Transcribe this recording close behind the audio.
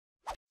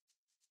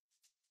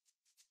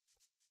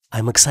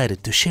I'm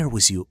excited to share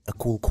with you a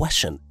cool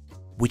question,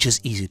 which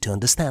is easy to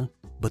understand,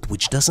 but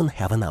which doesn't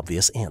have an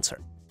obvious answer.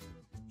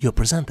 You're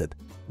presented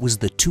with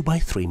the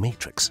 2x3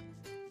 matrix.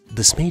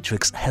 This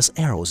matrix has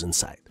arrows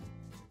inside.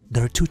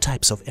 There are two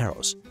types of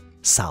arrows,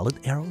 solid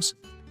arrows,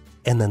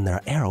 and then there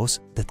are arrows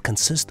that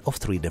consist of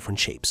 3 different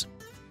shapes.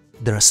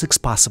 There are 6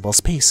 possible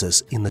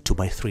spaces in the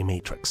 2x3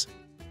 matrix.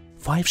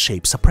 5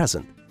 shapes are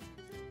present,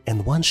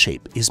 and 1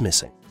 shape is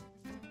missing.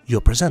 You're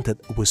presented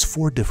with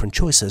 4 different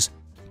choices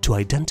to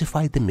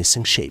identify the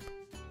missing shape,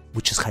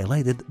 which is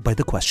highlighted by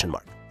the question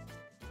mark.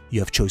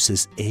 You have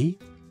choices A,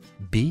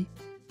 B,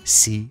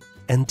 C,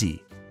 and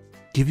D.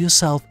 Give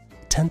yourself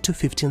 10 to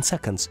 15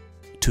 seconds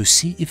to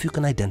see if you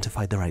can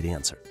identify the right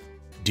answer.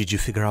 Did you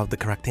figure out the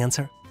correct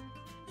answer?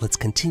 Let's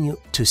continue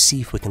to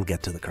see if we can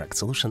get to the correct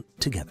solution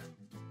together.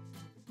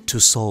 To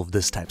solve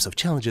these types of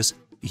challenges,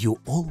 you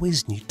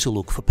always need to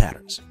look for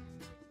patterns.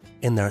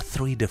 And there are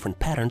 3 different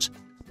patterns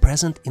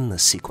present in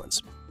this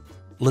sequence.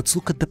 Let's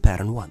look at the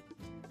pattern 1.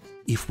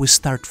 If we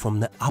start from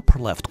the upper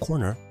left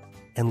corner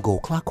and go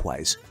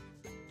clockwise,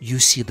 you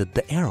see that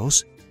the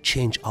arrows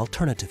change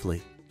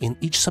alternatively in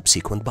each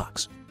subsequent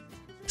box.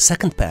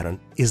 Second pattern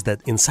is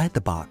that inside the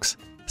box,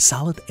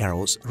 solid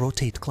arrows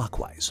rotate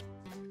clockwise.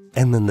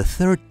 And then the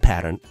third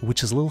pattern,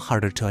 which is a little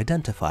harder to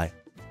identify,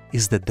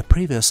 is that the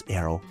previous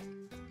arrow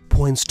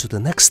points to the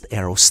next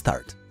arrow's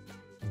start.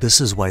 This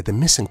is why the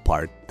missing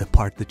part, the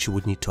part that you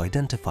would need to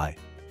identify,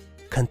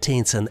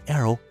 contains an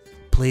arrow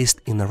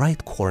placed in the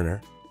right corner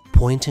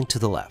pointing to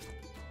the left.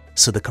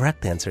 So the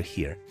correct answer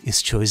here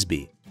is choice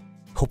B.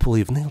 Hopefully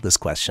you've nailed this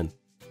question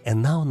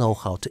and now know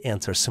how to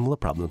answer similar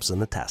problems in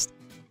the test.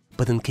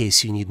 But in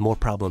case you need more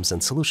problems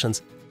and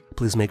solutions,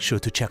 please make sure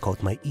to check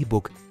out my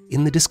ebook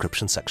in the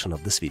description section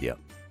of this video.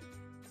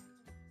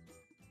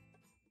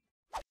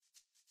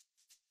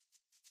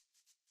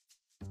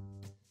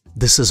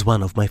 This is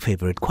one of my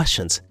favorite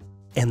questions,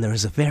 and there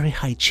is a very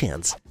high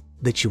chance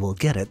that you will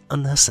get it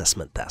on the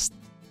assessment test.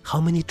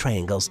 How many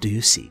triangles do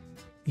you see?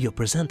 You're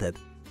presented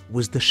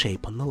with the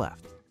shape on the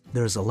left.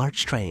 There's a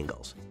large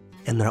triangles,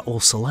 and there are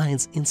also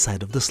lines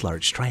inside of this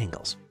large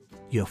triangles.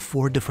 You have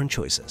 4 different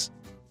choices.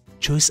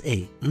 Choice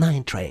A,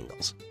 9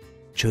 triangles.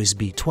 Choice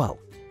B, 12.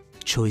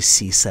 Choice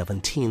C,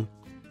 17.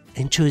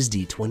 And choice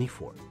D,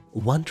 24.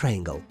 One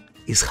triangle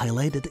is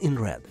highlighted in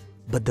red,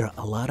 but there are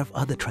a lot of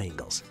other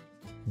triangles.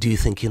 Do you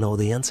think you know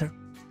the answer?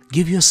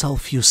 Give yourself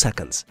a few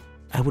seconds.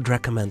 I would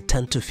recommend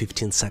 10 to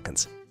 15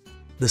 seconds.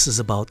 This is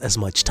about as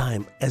much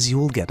time as you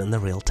will get in the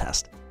real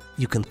test.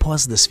 You can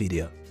pause this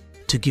video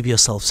to give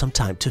yourself some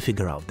time to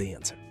figure out the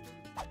answer.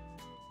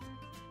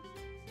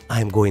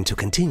 I'm going to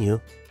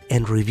continue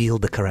and reveal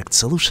the correct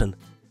solution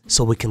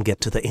so we can get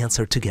to the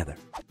answer together.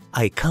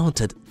 I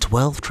counted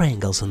 12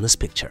 triangles in this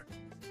picture.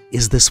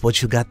 Is this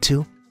what you got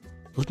too?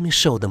 Let me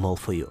show them all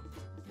for you.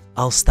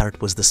 I'll start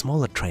with the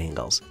smaller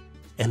triangles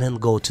and then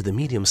go to the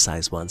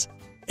medium-sized ones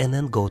and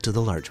then go to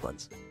the large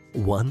ones.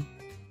 1,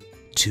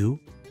 2,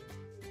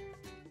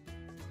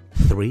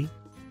 3,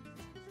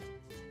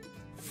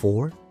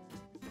 4,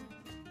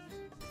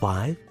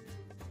 5,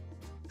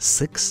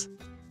 6,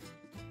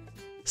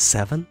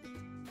 7,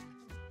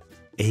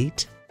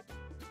 8,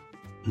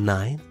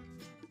 9,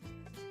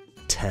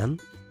 10,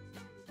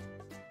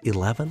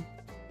 11,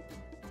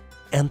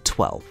 and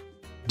 12.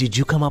 Did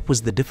you come up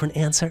with the different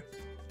answer?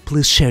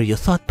 Please share your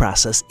thought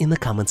process in the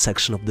comment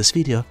section of this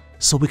video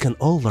so we can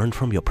all learn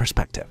from your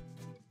perspective.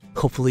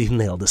 Hopefully you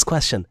nailed this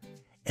question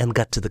and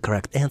got to the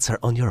correct answer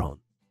on your own.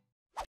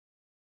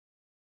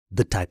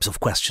 The types of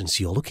questions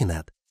you're looking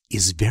at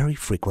is very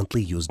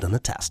frequently used on a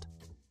test.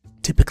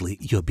 Typically,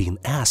 you're being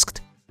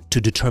asked to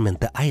determine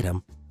the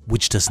item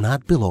which does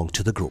not belong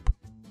to the group.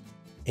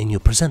 And you're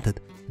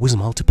presented with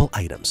multiple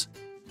items.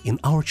 In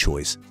our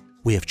choice,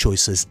 we have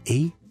choices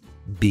A,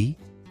 B,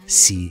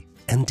 C,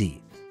 and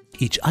D.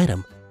 Each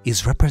item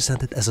is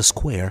represented as a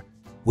square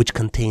which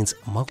contains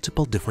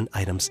multiple different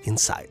items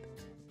inside.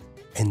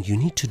 And you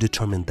need to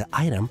determine the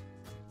item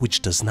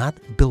which does not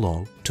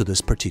belong to this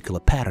particular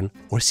pattern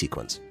or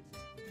sequence.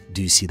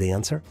 Do you see the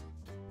answer?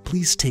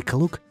 Please take a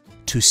look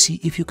to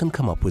see if you can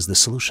come up with the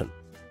solution.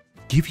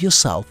 Give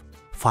yourself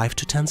 5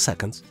 to 10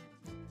 seconds,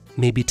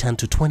 maybe 10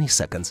 to 20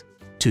 seconds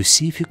to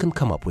see if you can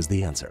come up with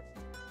the answer.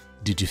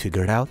 Did you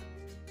figure it out?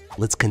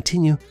 Let's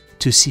continue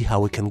to see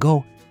how we can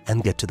go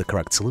and get to the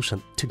correct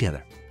solution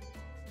together.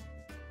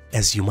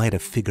 As you might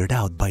have figured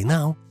out by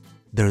now,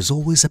 there is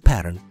always a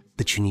pattern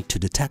that you need to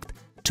detect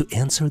to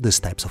answer these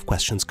types of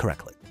questions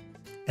correctly.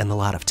 And a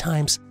lot of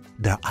times,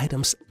 there are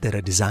items that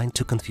are designed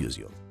to confuse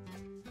you.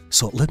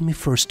 So let me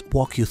first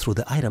walk you through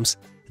the items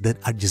that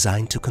are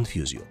designed to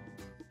confuse you.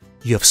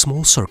 You have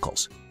small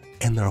circles,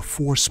 and there are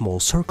 4 small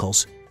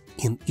circles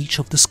in each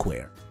of the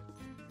square.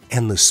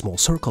 And these small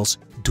circles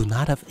do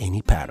not have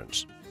any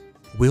patterns.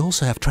 We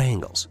also have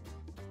triangles.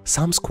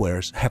 Some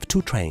squares have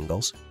 2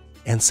 triangles,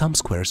 and some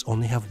squares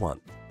only have 1.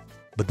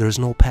 But there is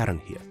no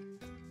pattern here.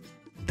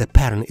 The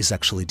pattern is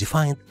actually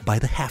defined by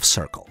the half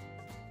circle.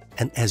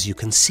 And as you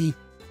can see,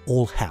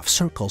 all half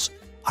circles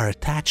are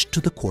attached to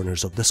the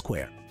corners of the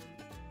square.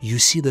 You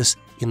see this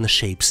in the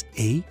shapes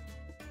A,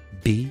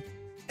 B,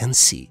 and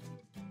C.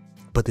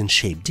 But in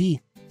shape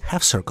D,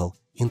 half circle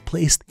is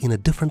placed in a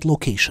different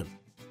location.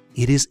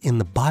 It is in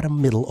the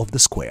bottom middle of the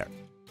square.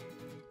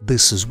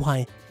 This is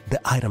why the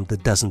item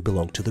that doesn't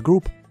belong to the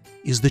group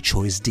is the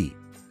choice D.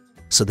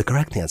 So the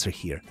correct answer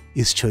here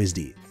is choice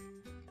D.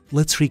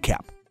 Let's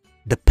recap.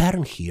 The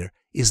pattern here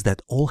is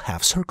that all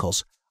half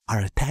circles are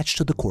attached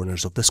to the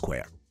corners of the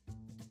square.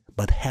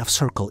 But half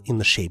circle in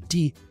the shape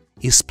D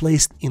is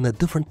placed in a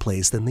different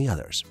place than the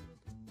others.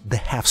 The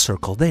half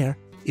circle there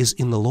is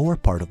in the lower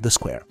part of the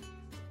square.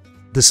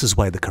 This is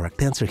why the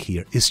correct answer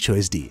here is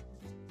choice D.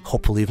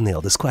 Hopefully you've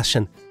nailed this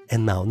question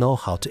and now know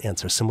how to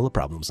answer similar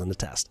problems on the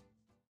test.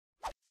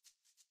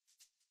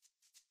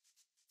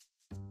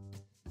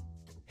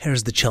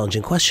 Here's the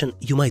challenging question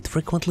you might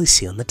frequently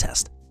see on the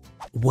test.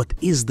 What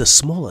is the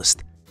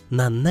smallest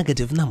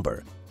non-negative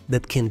number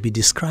that can be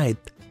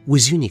described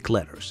with unique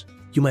letters?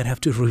 You might have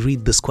to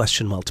reread this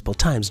question multiple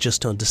times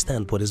just to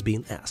understand what is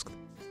being asked.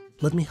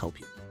 Let me help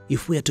you.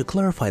 If we are to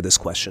clarify this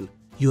question,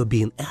 you are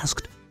being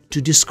asked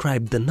to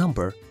describe the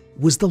number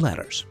with the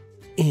letters,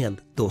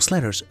 and those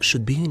letters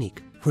should be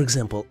unique. For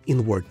example,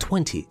 in word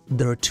 20,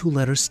 there are two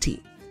letters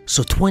T,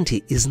 so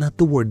 20 is not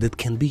the word that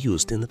can be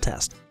used in the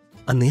test.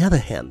 On the other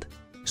hand,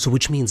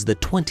 which means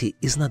that 20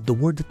 is not the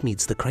word that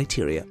meets the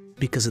criteria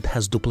because it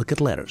has duplicate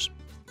letters.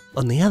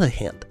 On the other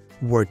hand,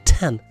 word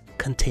 10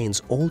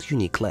 contains all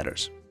unique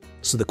letters.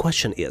 So the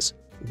question is,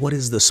 what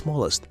is the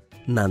smallest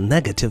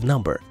non-negative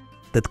number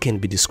that can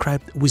be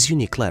described with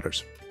unique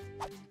letters?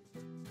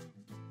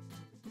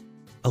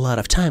 A lot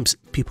of times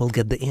people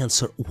get the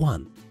answer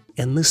 1,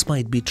 and this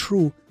might be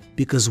true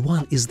because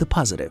 1 is the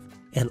positive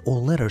and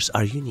all letters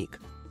are unique.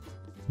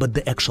 But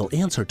the actual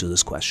answer to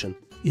this question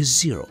is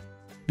 0,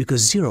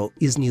 because 0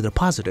 is neither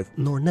positive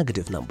nor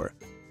negative number,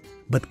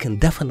 but can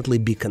definitely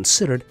be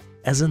considered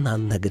as a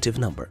non-negative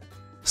number.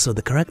 So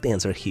the correct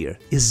answer here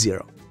is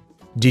 0.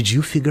 Did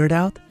you figure it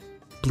out?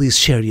 Please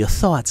share your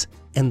thoughts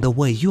and the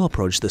way you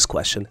approach this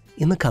question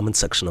in the comment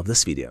section of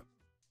this video.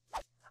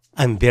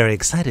 I'm very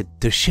excited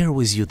to share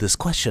with you this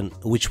question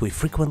which we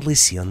frequently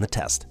see on the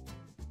test.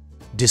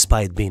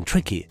 Despite being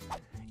tricky,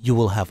 you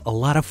will have a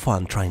lot of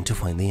fun trying to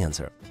find the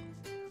answer.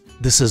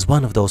 This is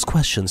one of those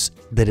questions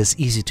that is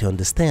easy to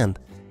understand,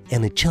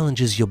 and it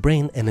challenges your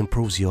brain and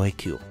improves your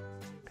IQ.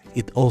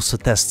 It also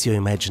tests your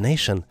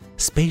imagination,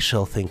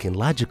 spatial thinking,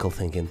 logical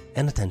thinking,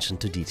 and attention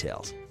to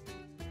details.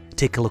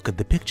 Take a look at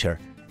the picture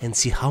and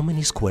see how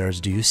many squares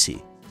do you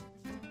see.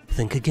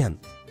 Think again.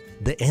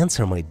 The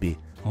answer might be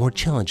more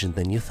challenging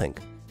than you think.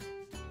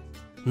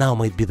 Now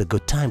might be the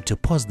good time to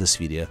pause this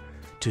video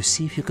to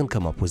see if you can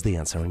come up with the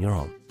answer on your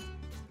own.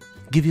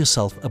 Give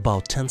yourself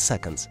about 10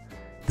 seconds.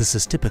 This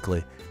is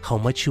typically how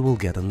much you will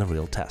get on the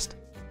real test.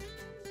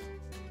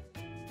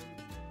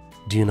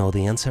 Do you know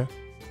the answer?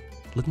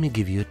 Let me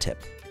give you a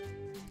tip.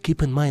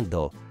 Keep in mind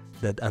though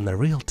that on the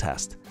real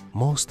test,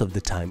 most of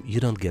the time you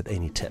don't get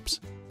any tips.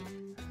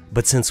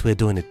 But since we're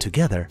doing it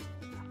together,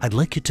 I'd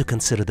like you to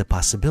consider the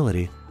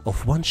possibility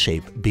of one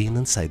shape being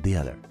inside the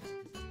other.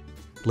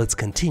 Let's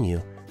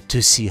continue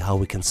to see how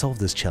we can solve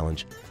this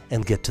challenge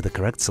and get to the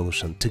correct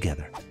solution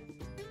together.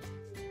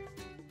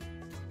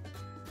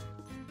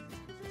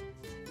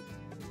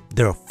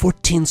 There are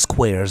 14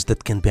 squares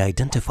that can be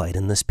identified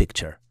in this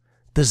picture.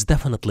 This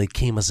definitely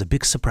came as a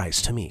big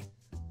surprise to me.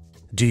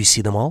 Do you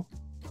see them all?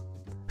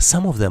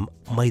 Some of them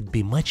might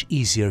be much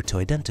easier to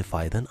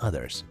identify than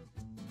others.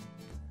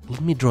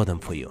 Let me draw them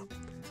for you.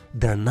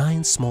 There are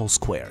 9 small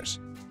squares.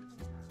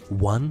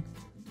 1,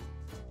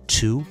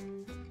 2,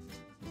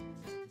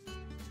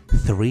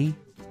 3,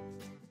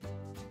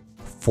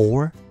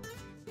 4,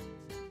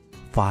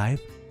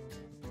 5,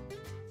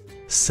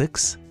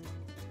 6,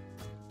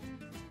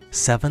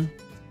 7,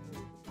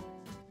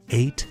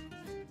 8,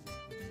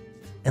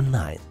 and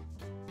 9.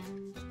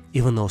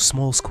 Even though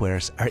small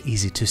squares are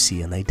easy to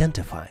see and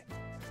identify,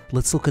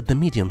 let's look at the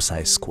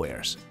medium-sized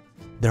squares.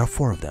 There are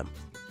 4 of them.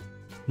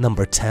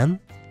 Number 10,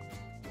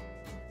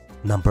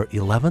 number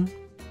 11,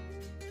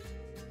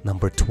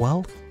 number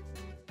 12,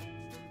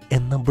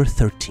 and number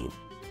 13.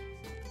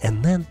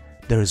 And then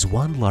there is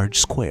one large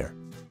square.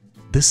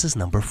 This is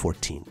number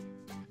 14.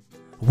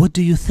 What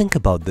do you think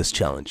about this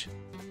challenge?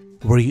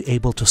 Were you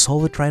able to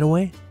solve it right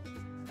away?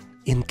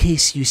 In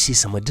case you see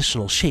some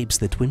additional shapes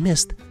that we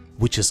missed,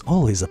 which is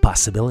always a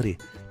possibility,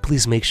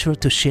 please make sure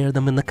to share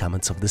them in the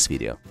comments of this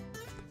video.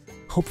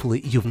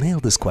 Hopefully you've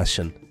nailed this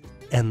question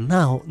and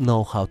now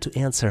know how to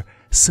answer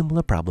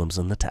similar problems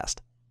on the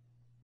test.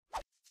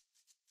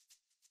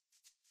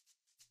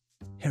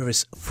 Here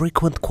is a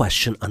frequent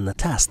question on the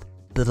test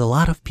that a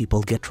lot of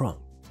people get wrong.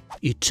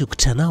 It took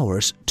 10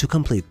 hours to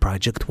complete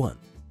project 1.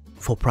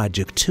 For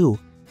project 2,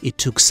 it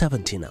took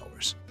 17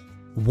 hours.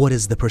 What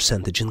is the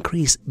percentage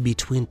increase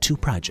between 2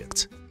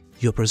 projects?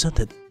 You're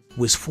presented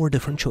with 4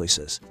 different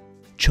choices.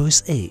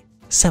 Choice A,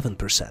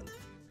 7%.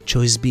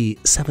 Choice B,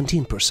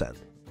 17%.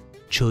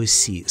 Choice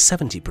C,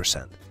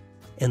 70%.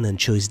 And then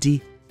choice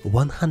D,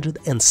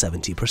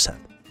 170%.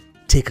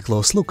 Take a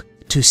close look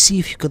to see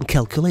if you can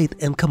calculate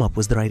and come up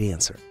with the right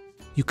answer.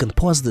 You can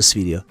pause this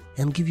video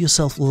and give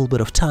yourself a little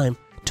bit of time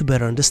to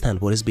better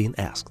understand what is being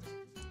asked.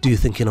 Do you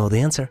think you know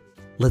the answer?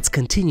 Let's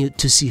continue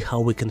to see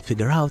how we can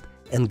figure out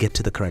and get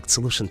to the correct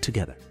solution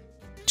together.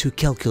 To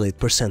calculate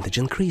percentage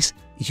increase,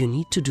 you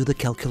need to do the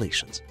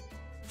calculations.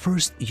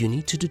 First, you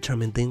need to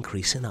determine the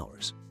increase in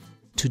hours.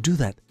 To do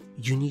that,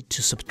 you need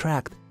to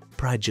subtract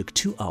project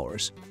 2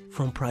 hours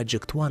from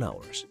project 1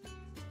 hours.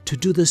 To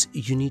do this,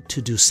 you need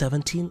to do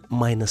 17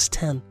 minus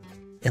 10,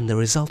 and the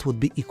result would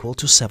be equal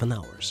to 7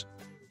 hours.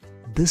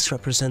 This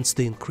represents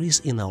the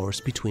increase in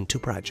hours between two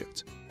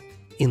projects.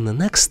 In the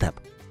next step,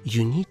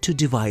 you need to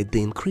divide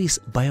the increase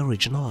by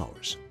original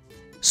hours.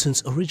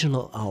 Since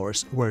original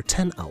hours were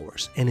 10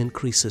 hours and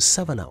increase is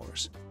 7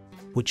 hours,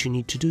 what you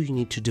need to do, you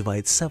need to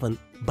divide 7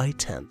 by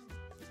 10.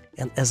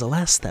 And as a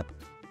last step,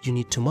 you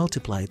need to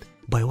multiply it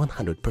by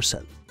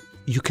 100%.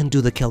 You can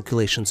do the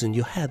calculations in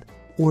your head,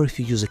 or if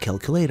you use a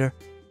calculator,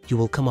 you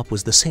will come up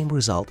with the same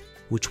result,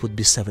 which would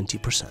be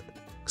 70%.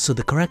 So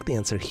the correct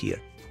answer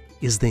here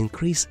is the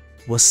increase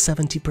was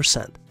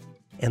 70%,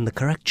 and the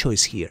correct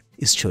choice here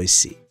is choice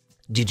C.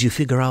 Did you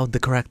figure out the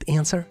correct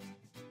answer?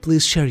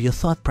 Please share your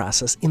thought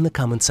process in the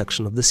comment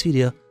section of this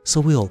video so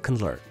we all can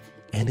learn.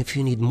 And if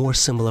you need more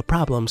similar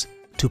problems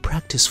to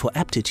practice for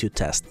aptitude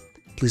test,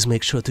 please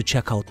make sure to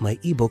check out my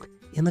ebook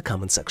in the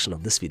comment section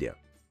of this video.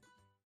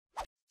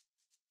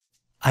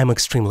 I'm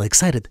extremely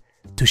excited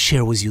to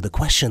share with you the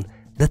question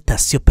that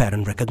tests your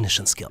pattern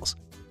recognition skills.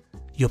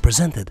 You're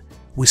presented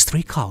with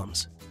 3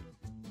 columns.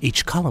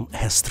 Each column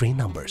has 3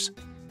 numbers.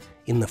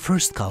 In the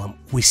first column,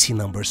 we see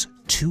numbers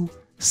 2,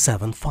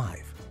 7,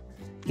 5.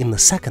 In the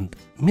second,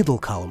 middle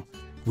column,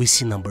 we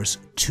see numbers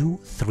 2,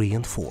 3,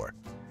 and 4.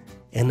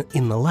 And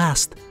in the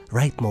last,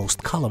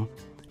 rightmost column,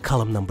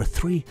 column number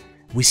 3,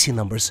 we see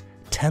numbers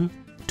 10,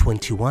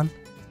 21,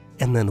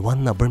 and then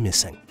 1 number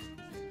missing.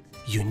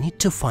 You need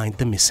to find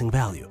the missing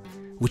value,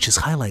 which is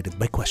highlighted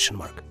by question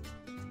mark.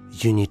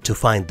 You need to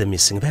find the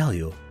missing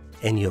value,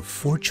 and you have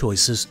 4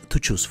 choices to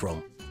choose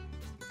from.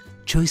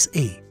 Choice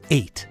A,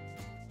 8.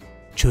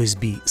 Choice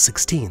B,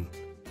 16.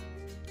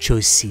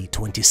 Choice C,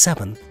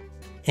 27.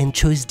 And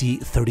choice D,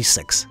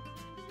 36.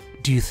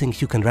 Do you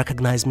think you can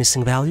recognize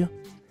missing value?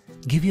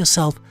 Give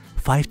yourself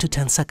 5 to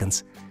 10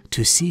 seconds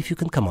to see if you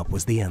can come up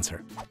with the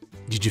answer.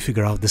 Did you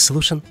figure out the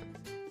solution?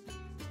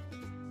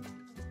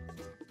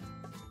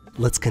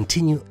 Let's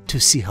continue to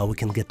see how we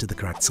can get to the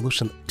correct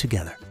solution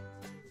together.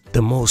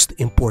 The most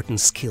important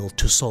skill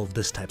to solve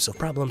these types of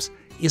problems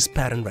is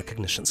pattern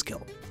recognition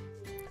skill.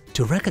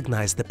 To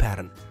recognize the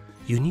pattern,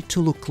 you need to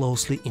look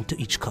closely into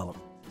each column.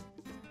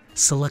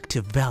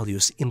 Selective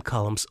values in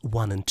columns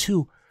 1 and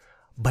 2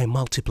 by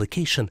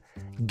multiplication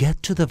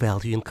get to the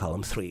value in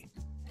column 3,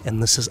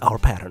 and this is our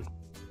pattern.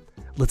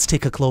 Let's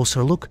take a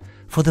closer look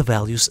for the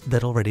values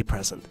that are already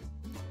present.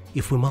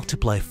 If we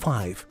multiply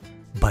 5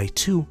 by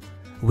 2,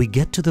 we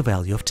get to the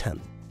value of 10.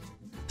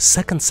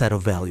 Second set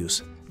of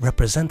values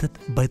represented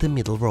by the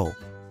middle row.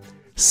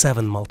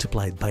 7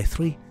 multiplied by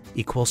 3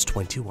 equals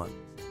 21.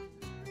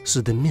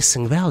 So the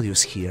missing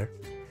values here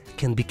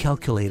can be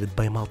calculated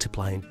by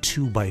multiplying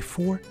 2 by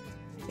 4,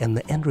 and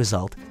the end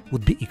result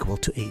would be equal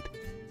to 8.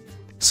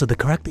 So the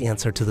correct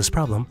answer to this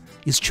problem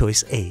is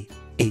choice A,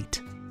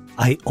 8.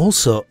 I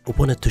also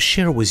wanted to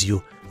share with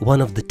you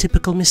one of the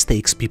typical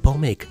mistakes people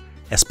make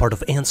as part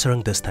of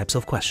answering these types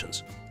of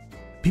questions.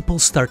 People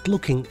start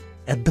looking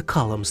at the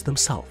columns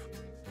themselves.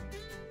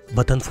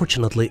 But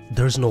unfortunately,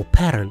 there's no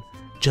pattern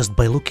just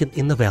by looking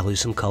in the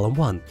values in column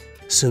 1,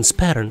 since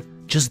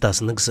pattern just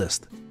doesn't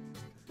exist.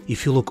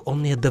 If you look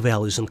only at the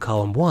values in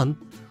column 1,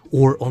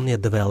 or only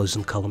at the values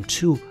in column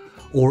 2,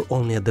 or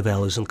only at the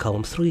values in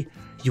column 3,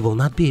 you will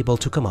not be able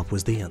to come up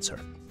with the answer.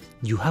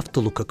 You have to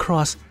look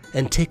across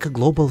and take a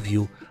global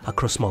view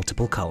across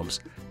multiple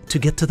columns to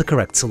get to the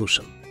correct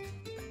solution.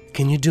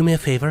 Can you do me a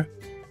favor?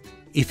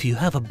 If you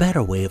have a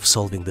better way of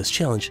solving this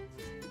challenge,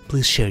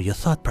 please share your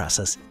thought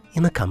process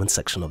in the comment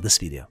section of this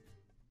video.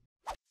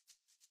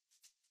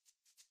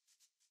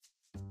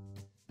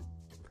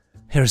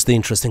 Here's the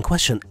interesting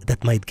question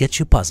that might get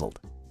you puzzled.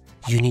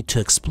 You need to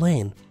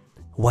explain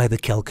why the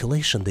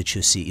calculation that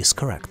you see is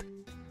correct.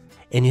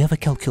 And you have a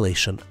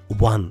calculation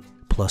 1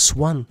 plus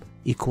 1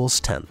 equals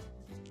 10.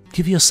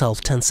 Give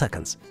yourself 10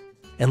 seconds,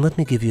 and let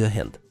me give you a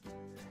hint.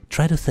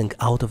 Try to think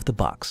out of the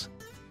box,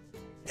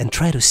 and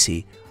try to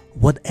see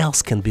what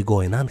else can be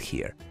going on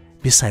here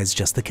besides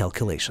just the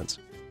calculations.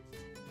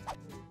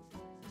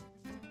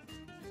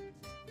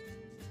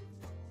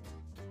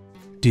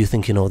 Do you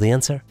think you know the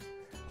answer?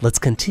 Let's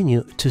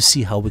continue to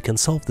see how we can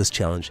solve this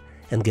challenge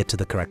and get to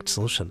the correct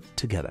solution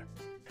together.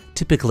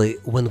 Typically,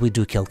 when we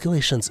do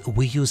calculations,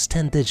 we use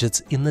 10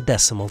 digits in the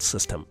decimal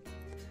system.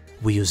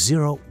 We use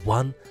 0,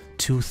 1,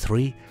 2,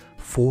 3,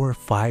 4,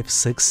 5,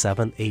 6,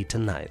 7, 8,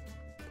 and 9.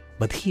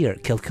 But here,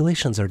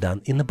 calculations are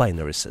done in the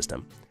binary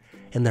system,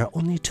 and there are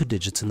only 2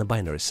 digits in the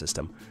binary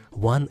system,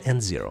 1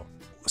 and 0.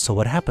 So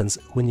what happens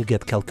when you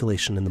get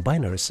calculation in the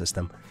binary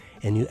system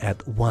and you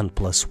add 1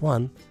 plus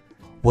 1,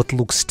 what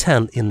looks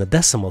 10 in the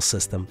decimal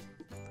system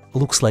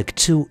looks like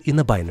 2 in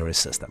the binary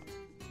system.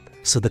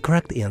 So the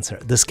correct answer,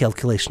 this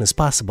calculation is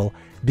possible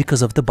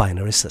because of the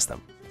binary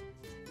system.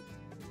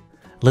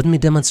 Let me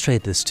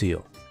demonstrate this to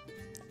you.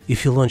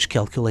 If you launch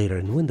Calculator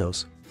in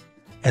Windows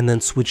and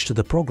then switch to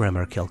the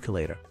Programmer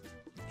Calculator,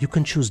 you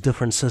can choose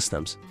different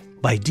systems.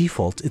 By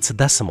default, it's a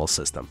decimal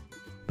system.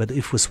 But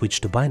if we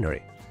switch to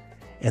binary,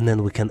 and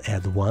then we can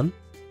add 1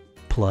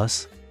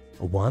 plus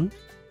 1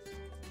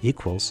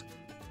 equals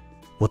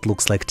what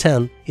looks like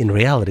 10, in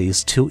reality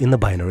is 2 in the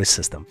binary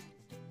system.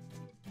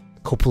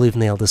 Hopefully you've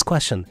nailed this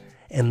question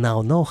and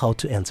now know how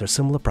to answer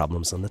similar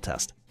problems on the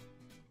test.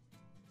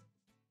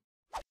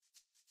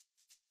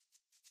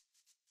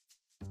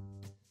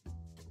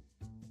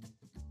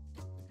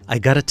 I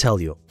gotta tell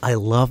you, I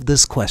love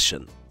this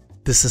question.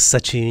 This is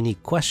such a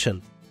unique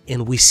question,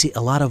 and we see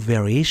a lot of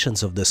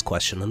variations of this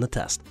question on the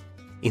test.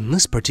 In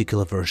this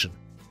particular version,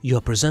 you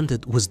are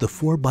presented with the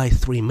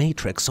 4x3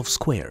 matrix of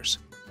squares,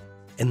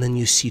 and then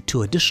you see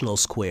 2 additional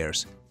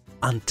squares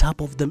on top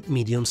of the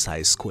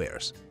medium-sized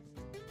squares.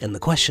 And the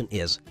question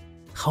is,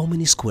 how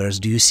many squares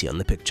do you see on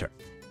the picture?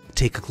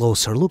 Take a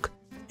closer look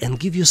and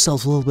give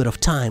yourself a little bit of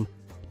time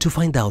to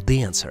find out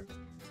the answer.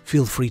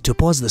 Feel free to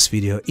pause this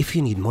video if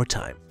you need more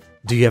time.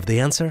 Do you have the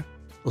answer?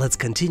 Let's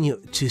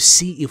continue to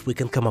see if we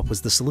can come up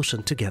with the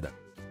solution together.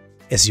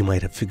 As you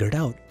might have figured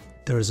out,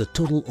 there is a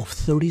total of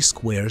 30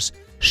 squares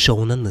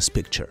shown in this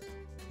picture.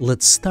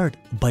 Let's start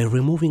by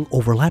removing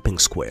overlapping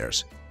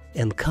squares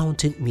and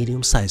counting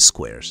medium-sized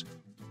squares.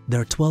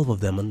 There are 12 of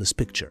them in this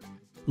picture.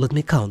 Let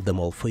me count them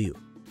all for you.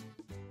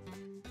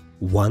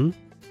 1,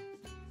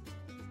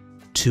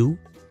 2,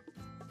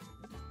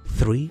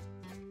 3,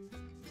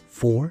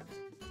 4,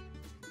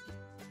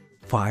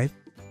 5,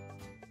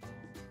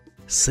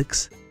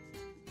 6,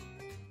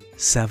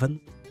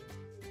 7,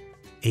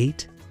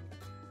 8,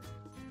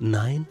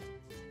 9,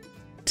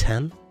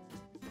 10,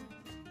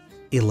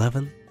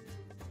 11,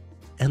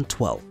 and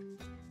 12.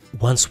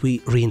 Once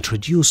we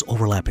reintroduce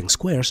overlapping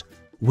squares,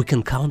 we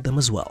can count them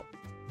as well.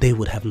 They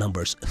would have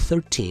numbers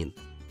 13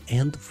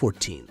 and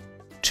 14.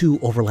 2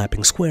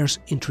 overlapping squares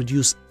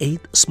introduce 8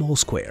 small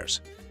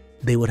squares.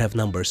 They would have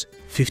numbers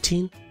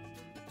 15,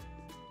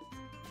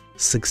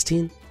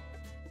 16,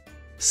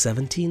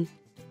 17,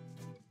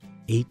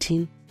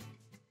 18,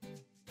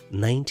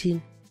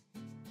 19,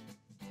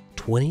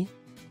 20,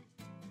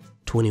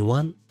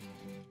 21,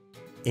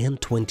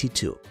 and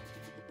 22.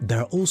 There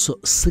are also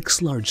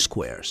 6 large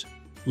squares.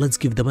 Let's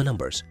give them a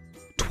numbers: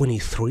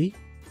 23,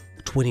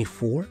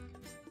 24,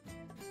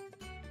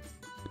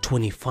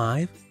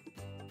 25,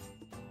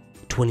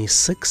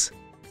 26,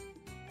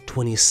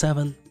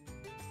 27,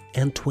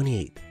 and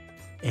 28.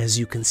 As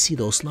you can see,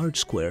 those large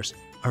squares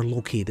are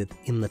located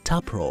in the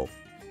top row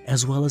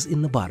as well as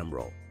in the bottom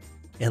row.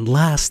 And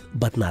last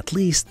but not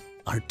least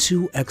are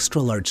 2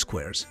 extra large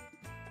squares.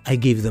 I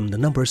gave them the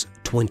numbers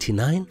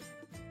 29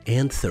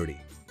 and 30.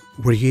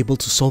 Were you able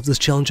to solve this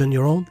challenge on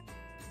your own?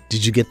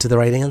 Did you get to the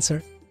right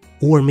answer?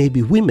 Or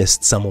maybe we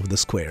missed some of the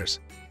squares?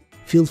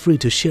 Feel free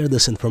to share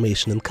this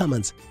information in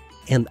comments,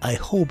 and I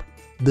hope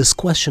this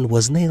question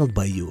was nailed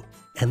by you,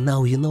 and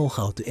now you know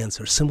how to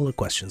answer similar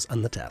questions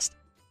on the test.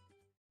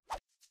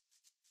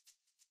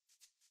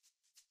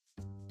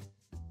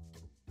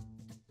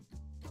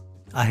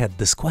 I had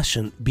this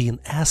question being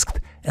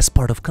asked as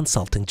part of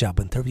consulting job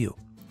interview.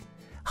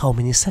 How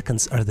many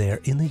seconds are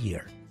there in a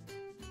year?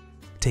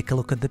 Take a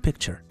look at the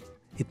picture.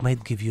 It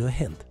might give you a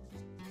hint.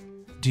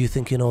 Do you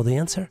think you know the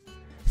answer?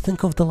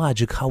 Think of the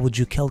logic. How would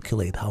you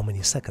calculate how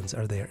many seconds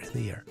are there in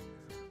a year?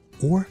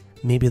 Or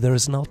maybe there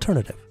is an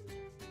alternative.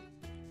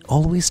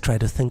 Always try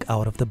to think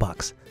out of the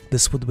box.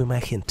 This would be my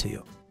hint to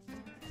you.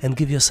 And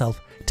give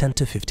yourself 10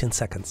 to 15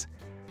 seconds.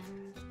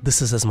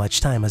 This is as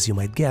much time as you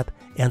might get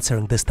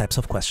answering these types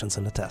of questions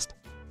in the test.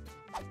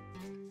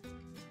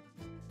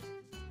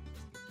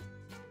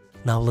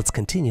 Now let's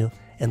continue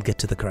and get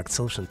to the correct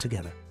solution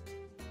together.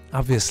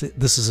 Obviously,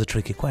 this is a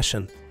tricky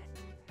question,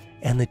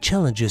 and it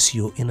challenges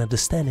you in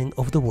understanding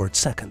of the word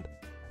second.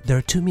 There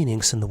are 2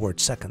 meanings in the word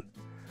second.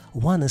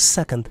 One is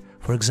second,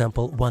 for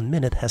example, 1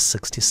 minute has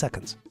 60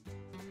 seconds.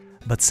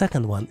 But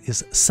second one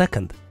is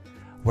second,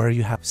 where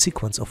you have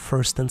sequence of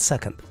first and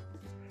second.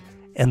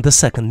 And the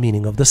second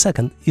meaning of the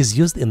second is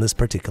used in this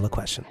particular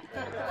question.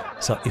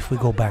 So if we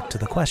go back to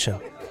the question,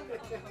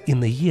 in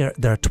the year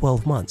there are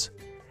 12 months,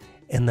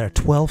 and there are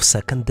 12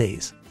 second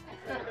days.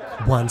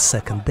 1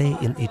 second day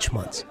in each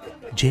month.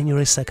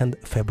 January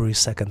 2nd, February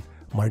 2nd,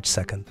 March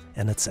 2nd,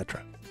 and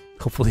etc.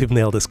 Hopefully you've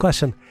nailed this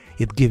question.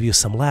 It gave you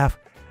some laugh,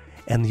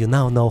 and you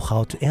now know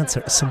how to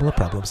answer similar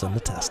problems on the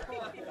test.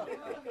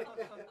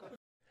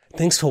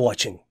 Thanks for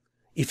watching.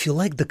 If you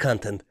liked the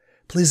content,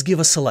 please give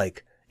us a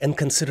like and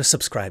consider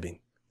subscribing.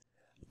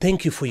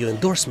 Thank you for your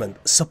endorsement,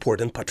 support,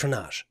 and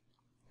patronage.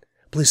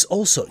 Please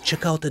also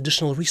check out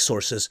additional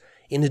resources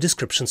in the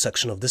description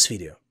section of this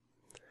video.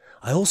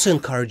 I also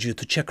encourage you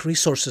to check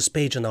resources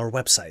page on our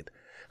website,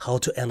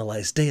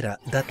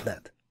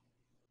 howtoanalyzedata.net.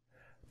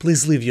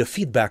 Please leave your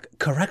feedback,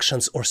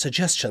 corrections, or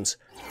suggestions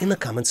in the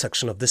comment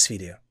section of this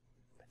video.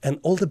 And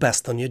all the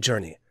best on your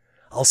journey.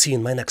 I'll see you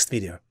in my next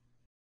video.